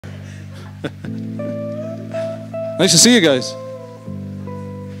Nice to see you guys.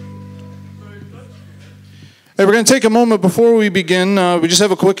 Hey, we're going to take a moment before we begin. We just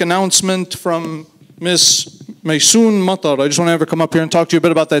have a quick announcement from Miss Maysoon Mattar. I just want to have her come up here and talk to you a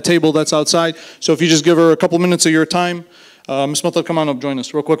bit about that table that's outside. So if you just give her a couple minutes of your time. Ms. Mattar, come on up, join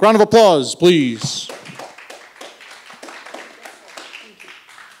us real quick. Round of applause, please.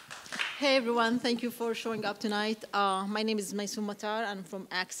 Hey everyone, thank you for showing up tonight. My name is Maysoon Mattar. I'm from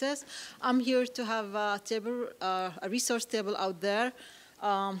Access. I'm here to have a resource table out there.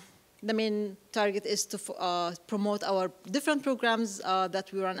 The main target is to promote our different programs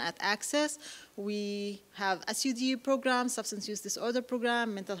that we run at Access. We have SUD program, substance use disorder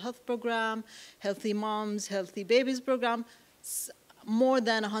program, mental health program, healthy moms, healthy babies program, more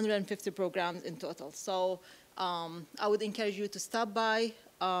than 150 programs in total. So I would encourage you to stop by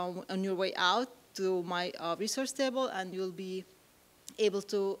on your way out to my resource table, and you'll be able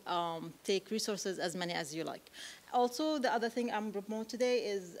to take resources as many as you like. Also, the other thing I'm promoting today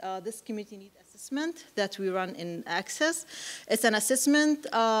is this community need assessment that we run in Access. It's an assessment.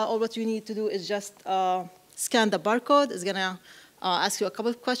 All what you need to do is just scan the barcode. It's gonna ask you a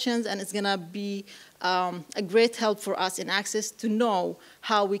couple of questions, and it's gonna be a great help for us in Access to know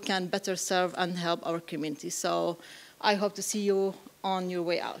how we can better serve and help our community. So I hope to see you on your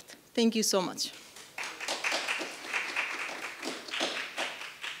way out. Thank you so much.